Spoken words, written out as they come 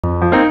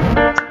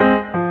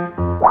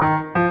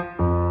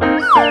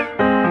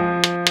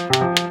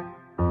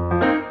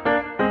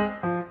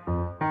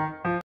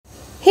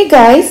Hey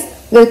guys,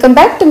 welcome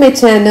back to my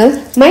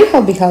channel, My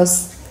Hobby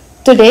House.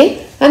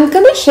 Today I'm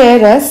gonna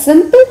share a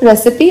simple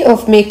recipe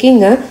of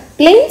making a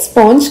plain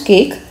sponge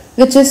cake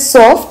which is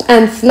soft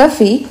and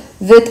fluffy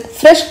with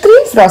fresh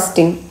cream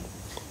frosting.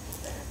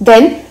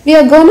 Then we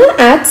are gonna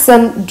add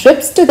some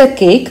drips to the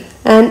cake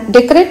and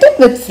decorate it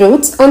with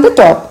fruits on the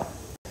top.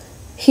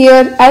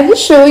 Here I will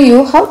show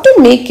you how to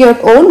make your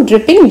own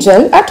dripping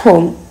gel at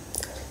home.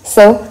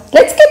 So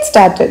let's get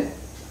started.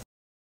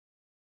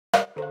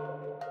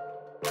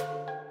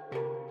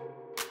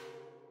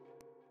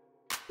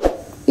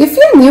 If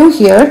you are new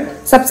here,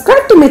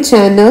 subscribe to my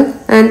channel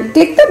and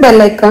click the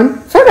bell icon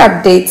for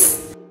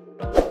updates.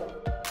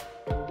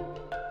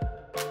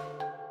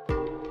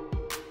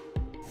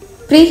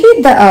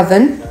 Preheat the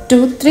oven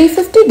to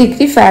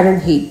 350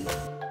 Fahrenheit.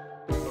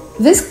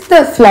 Whisk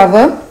the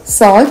flour,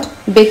 salt,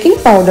 baking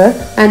powder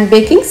and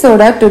baking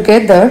soda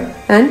together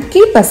and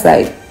keep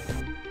aside.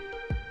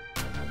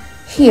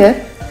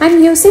 Here I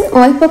am using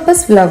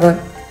all-purpose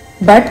flour,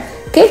 but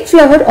cake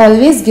flour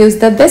always gives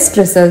the best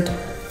result.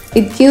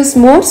 It gives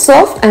more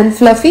soft and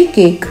fluffy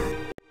cake.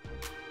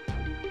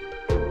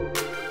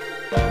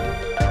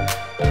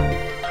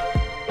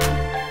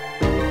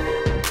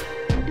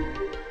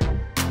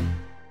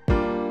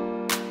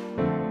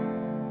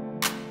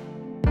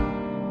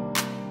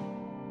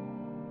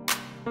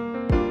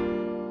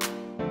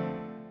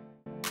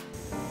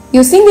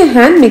 Using a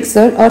hand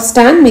mixer or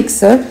stand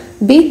mixer,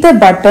 beat the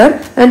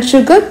butter and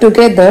sugar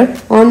together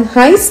on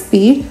high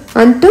speed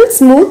until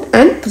smooth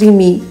and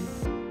creamy.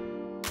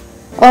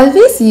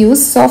 Always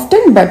use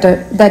softened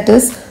butter, that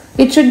is,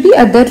 it should be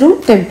at the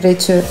room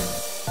temperature.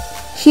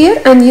 Here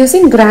I am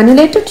using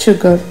granulated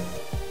sugar.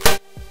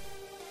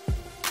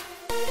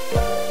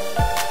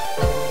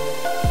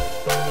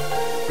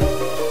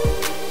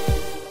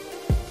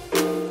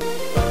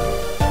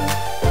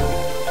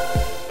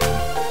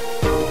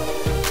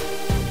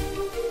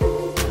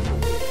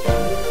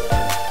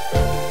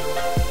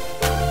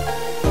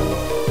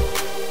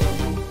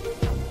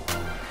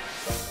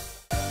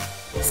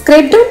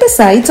 Scrape down the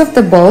sides of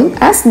the bowl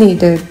as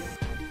needed.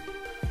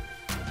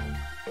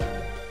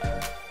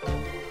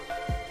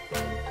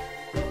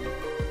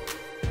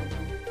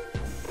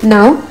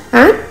 Now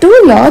add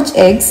 2 large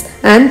eggs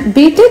and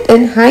beat it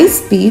in high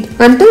speed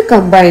until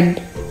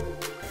combined.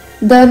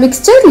 The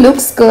mixture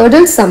looks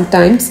curdled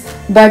sometimes,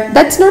 but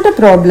that's not a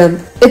problem.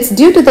 It's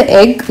due to the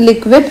egg,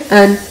 liquid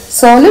and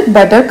solid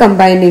butter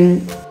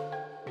combining.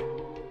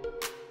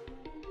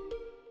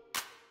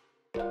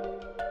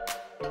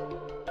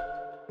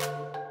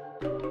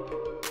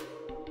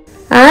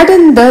 Add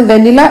in the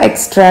vanilla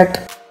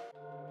extract.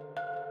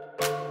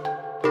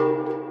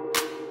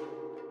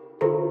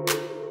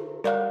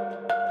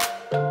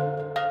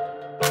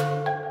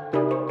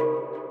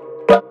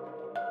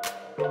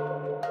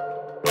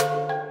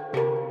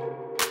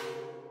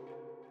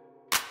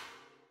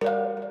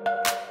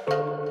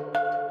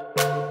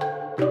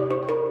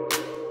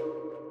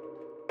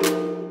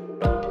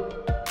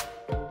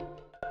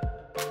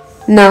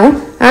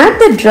 Now add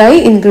the dry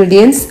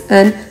ingredients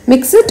and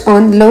mix it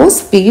on low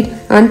speed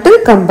until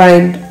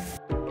combined.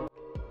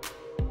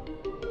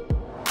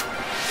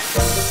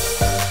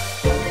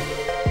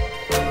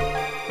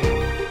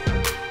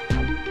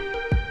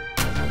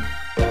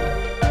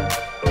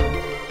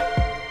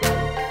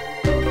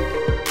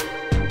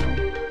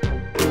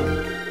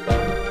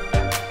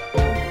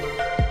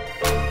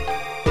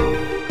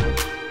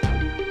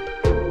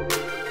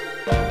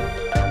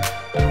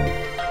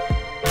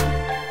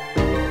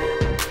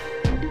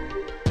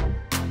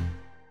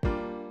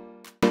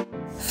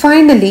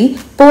 Finally,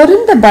 pour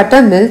in the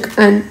buttermilk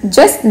and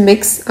just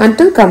mix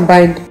until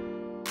combined.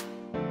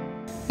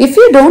 If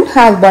you don't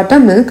have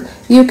buttermilk,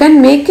 you can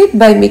make it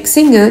by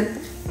mixing a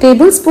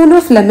tablespoon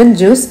of lemon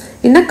juice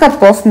in a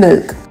cup of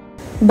milk.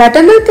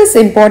 Buttermilk is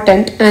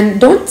important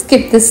and don't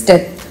skip this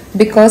step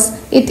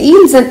because it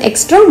yields an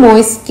extra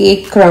moist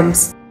cake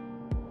crumbs.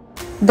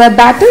 The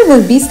batter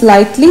will be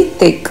slightly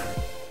thick.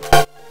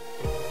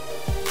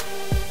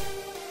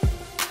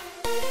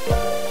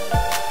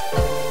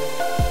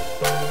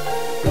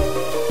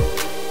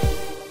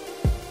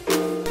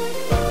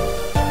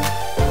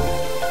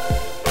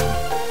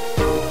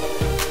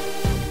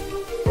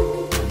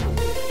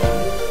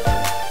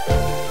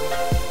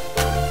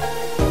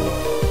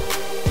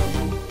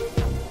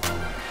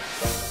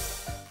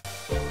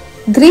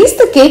 Grease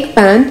the cake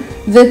pan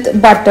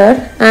with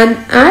butter and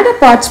add a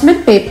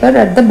parchment paper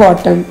at the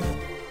bottom.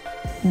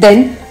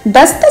 Then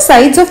dust the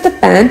sides of the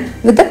pan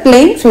with the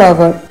plain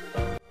flour.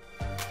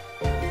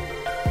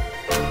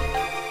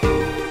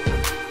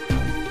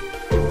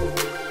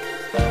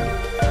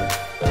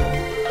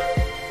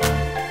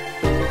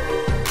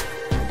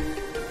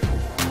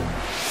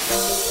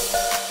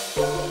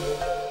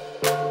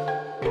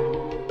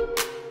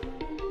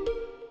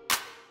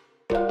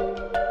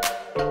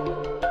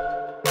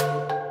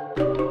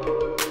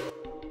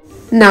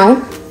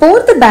 Now pour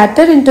the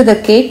batter into the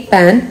cake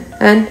pan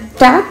and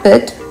tap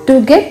it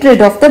to get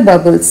rid of the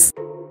bubbles.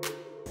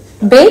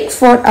 Bake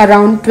for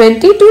around 20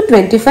 to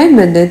 25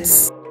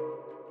 minutes.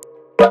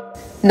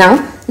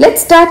 Now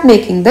let's start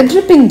making the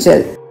dripping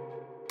gel.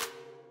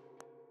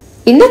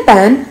 In a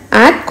pan,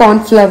 add corn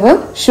flour,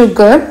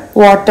 sugar,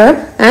 water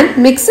and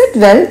mix it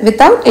well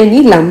without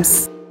any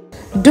lumps.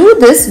 Do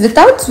this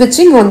without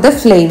switching on the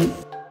flame.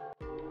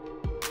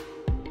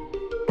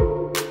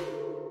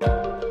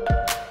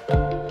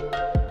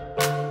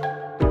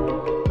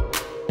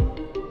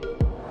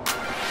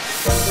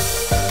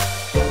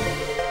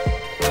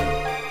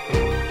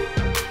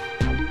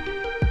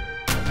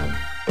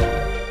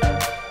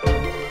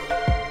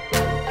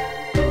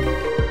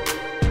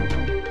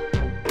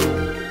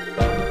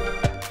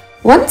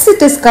 Once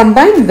it is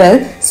combined well,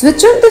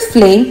 switch on the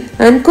flame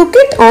and cook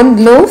it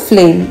on low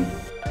flame.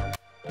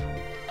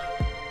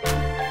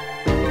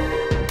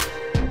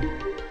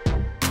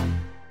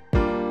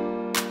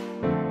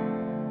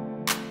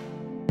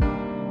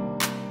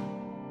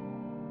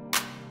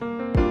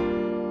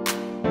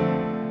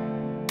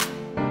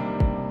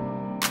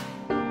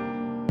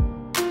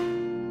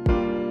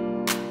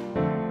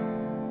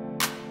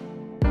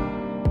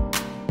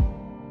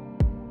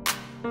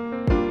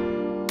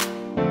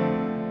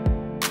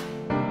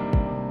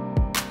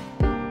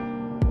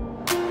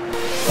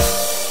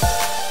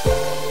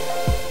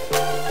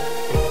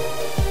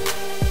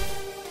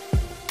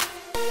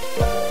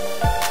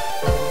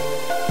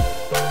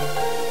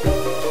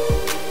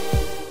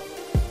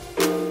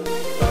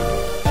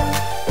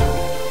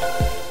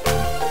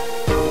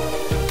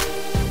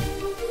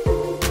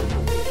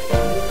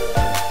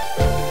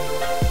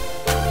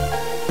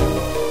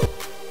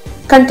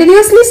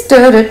 Continuously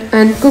stir it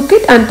and cook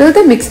it until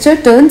the mixture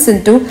turns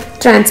into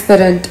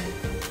transparent.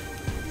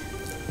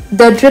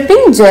 The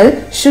dripping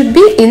gel should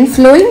be in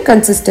flowing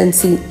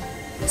consistency.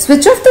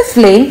 Switch off the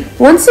flame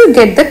once you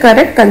get the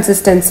correct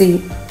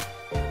consistency.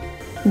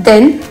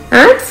 Then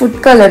add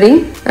food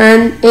coloring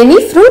and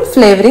any fruit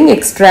flavoring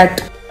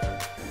extract.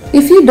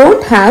 If you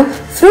don't have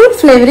fruit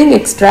flavoring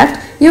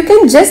extract, you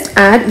can just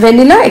add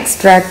vanilla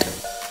extract.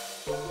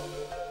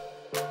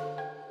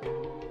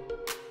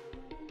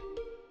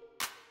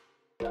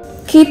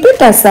 Keep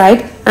it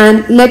aside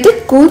and let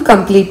it cool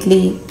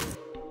completely.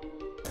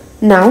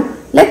 Now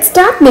let's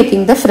start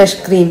making the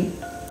fresh cream.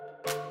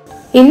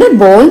 In a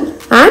bowl,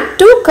 add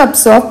 2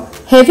 cups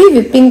of heavy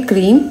whipping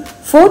cream,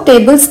 4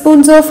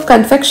 tablespoons of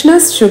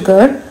confectioner's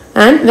sugar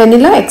and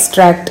vanilla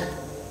extract.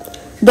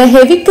 The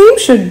heavy cream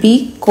should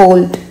be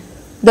cold.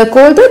 The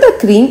colder the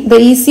cream, the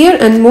easier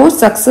and more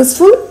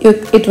successful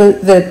it will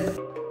whip.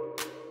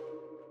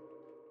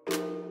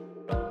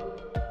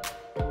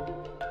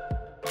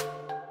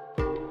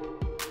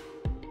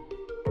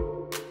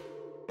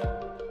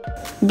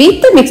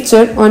 Beat the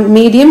mixture on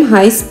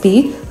medium-high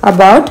speed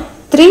about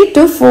 3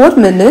 to 4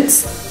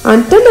 minutes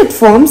until it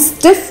forms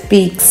stiff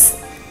peaks.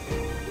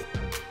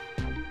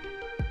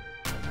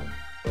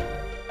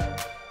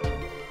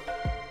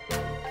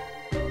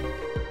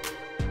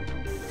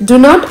 Do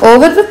not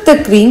overwhip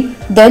the cream,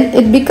 then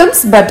it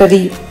becomes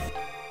buttery.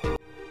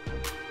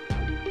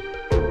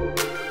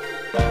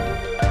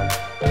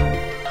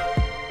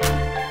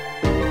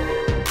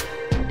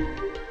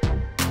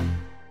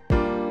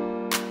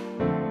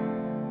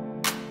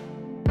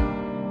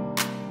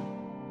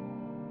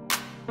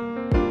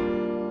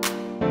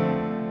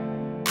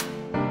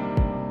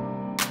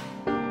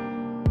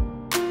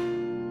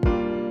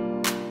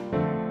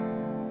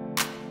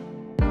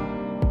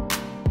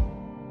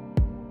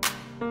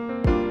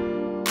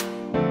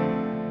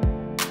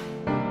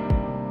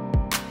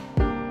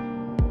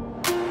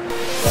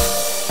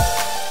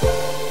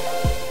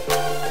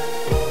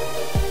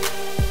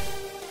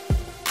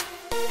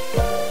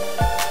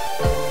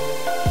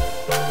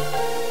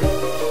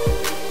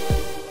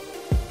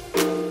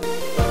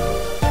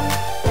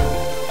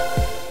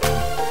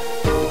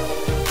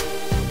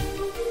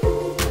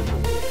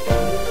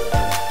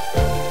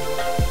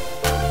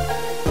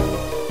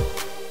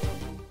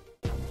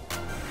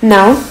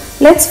 Now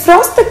let's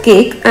frost the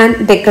cake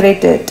and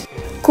decorate it.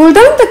 Cool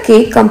down the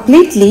cake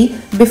completely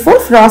before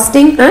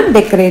frosting and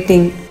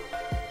decorating.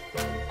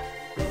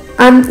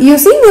 I'm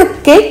using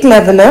a cake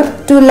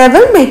leveler to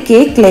level my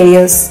cake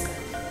layers.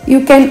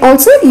 You can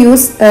also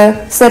use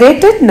a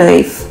serrated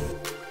knife.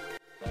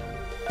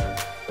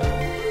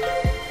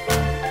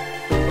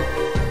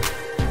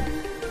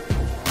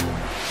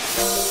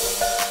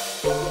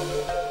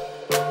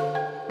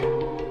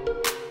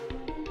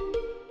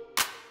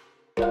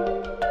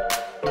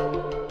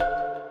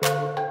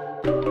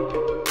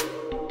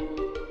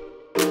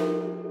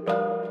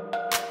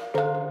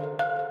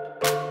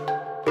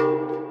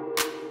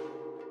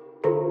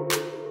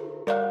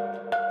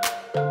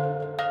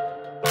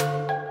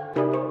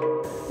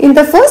 In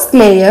the first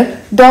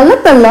layer,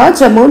 dollop a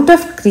large amount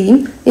of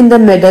cream in the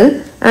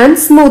middle and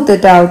smooth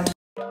it out.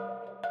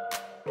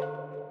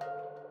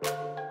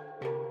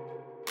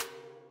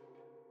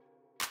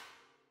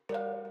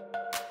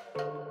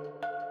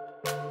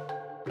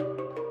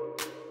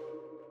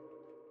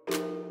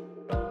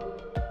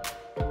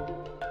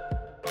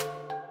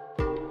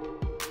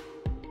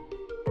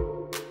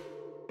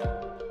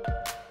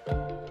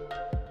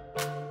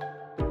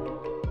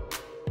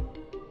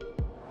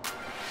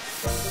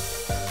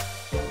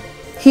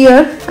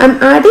 Here I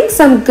am adding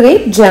some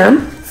grape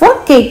jam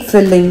for cake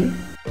filling.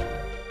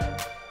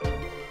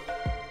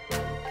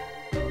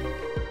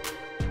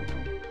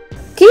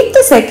 Keep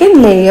the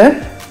second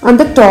layer on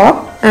the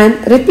top and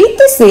repeat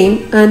the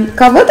same and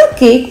cover the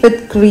cake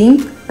with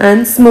cream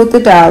and smooth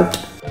it out.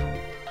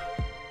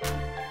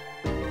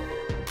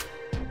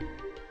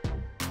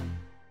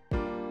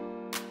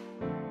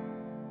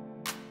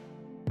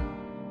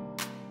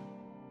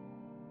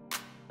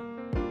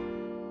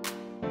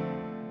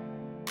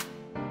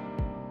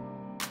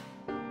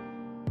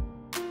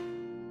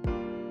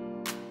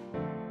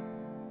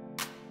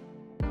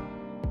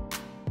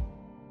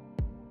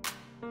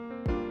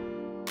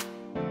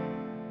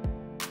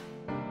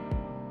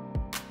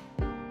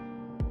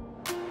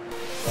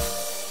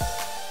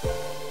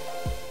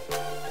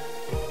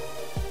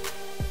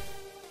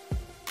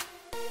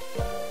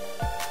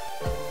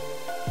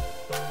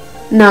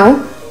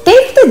 Now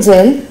take the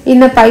gel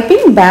in a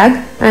piping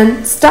bag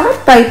and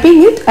start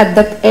piping it at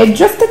the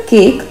edge of the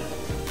cake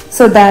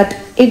so that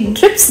it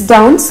drips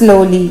down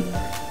slowly.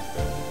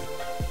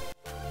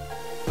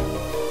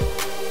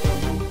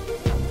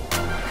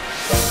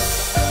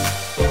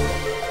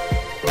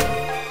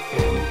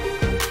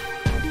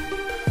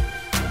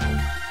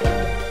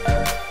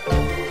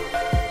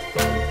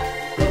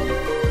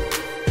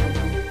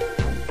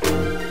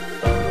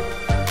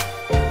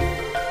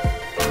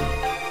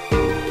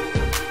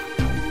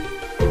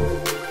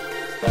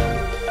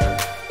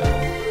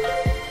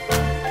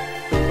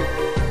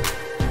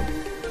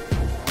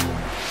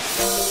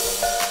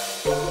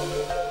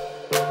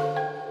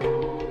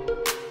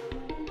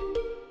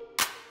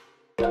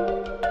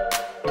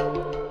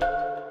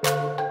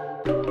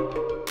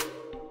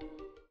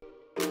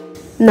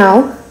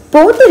 Now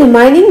pour the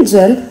remaining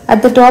gel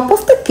at the top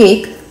of the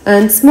cake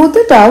and smooth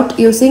it out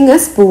using a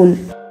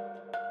spoon.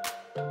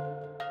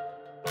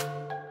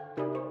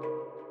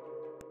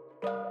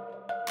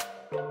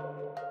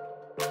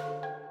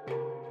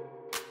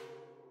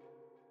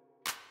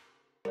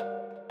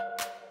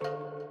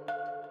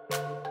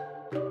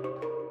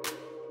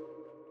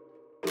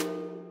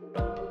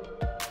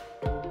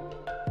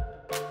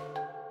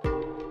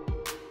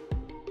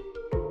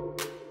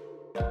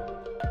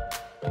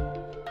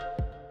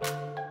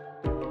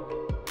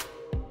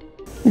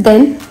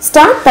 Then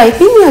start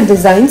piping your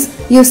designs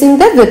using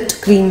the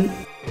whipped cream.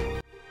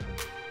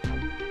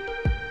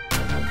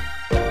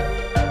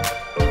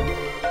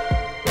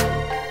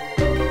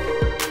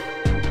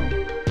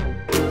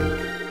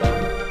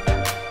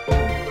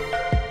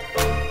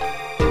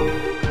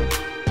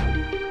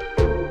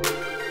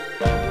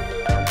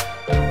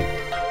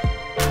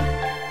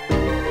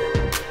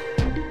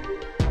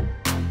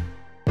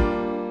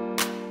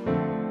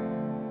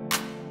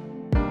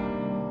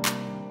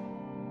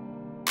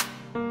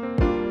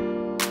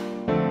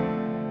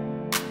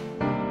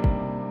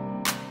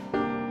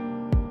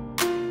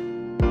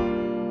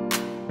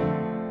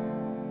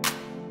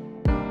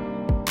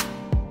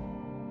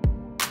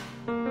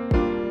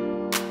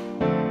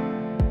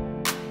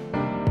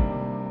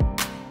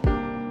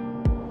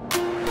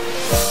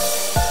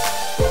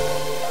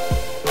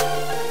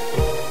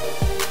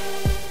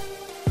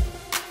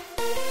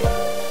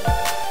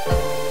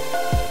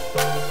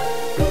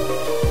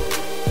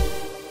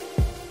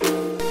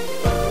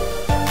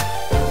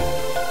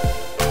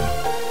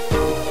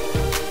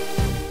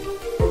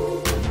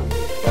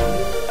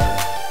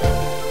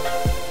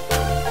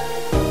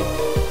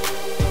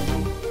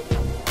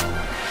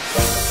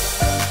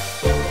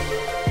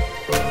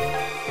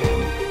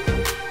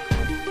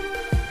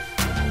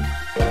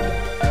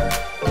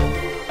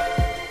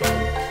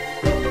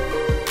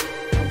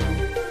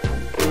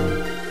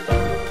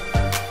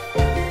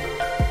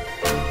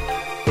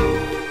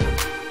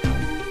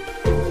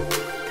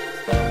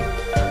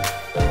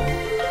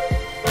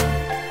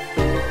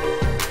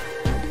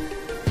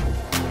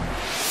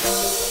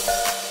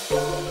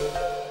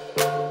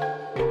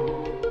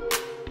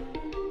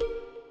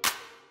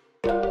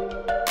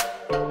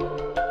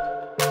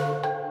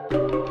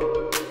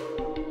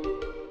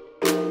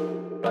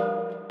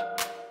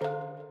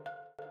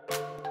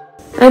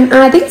 I am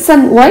adding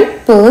some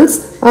white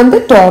pearls on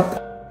the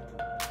top.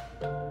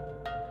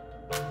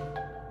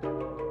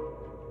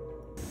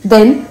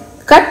 Then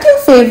cut your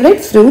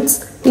favorite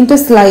fruits into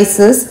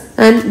slices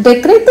and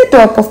decorate the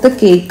top of the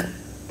cake.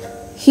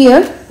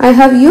 Here I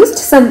have used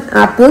some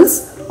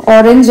apples,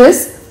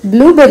 oranges,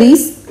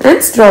 blueberries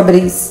and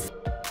strawberries.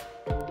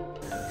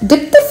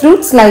 Dip the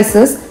fruit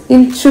slices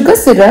in sugar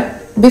syrup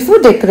before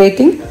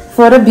decorating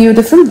for a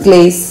beautiful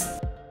glaze.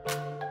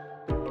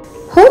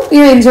 Hope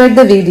you enjoyed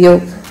the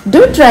video.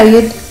 Do try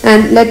it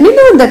and let me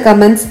know in the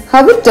comments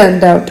how it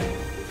turned out.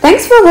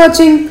 Thanks for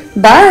watching.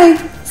 Bye.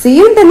 See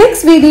you in the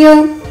next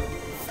video.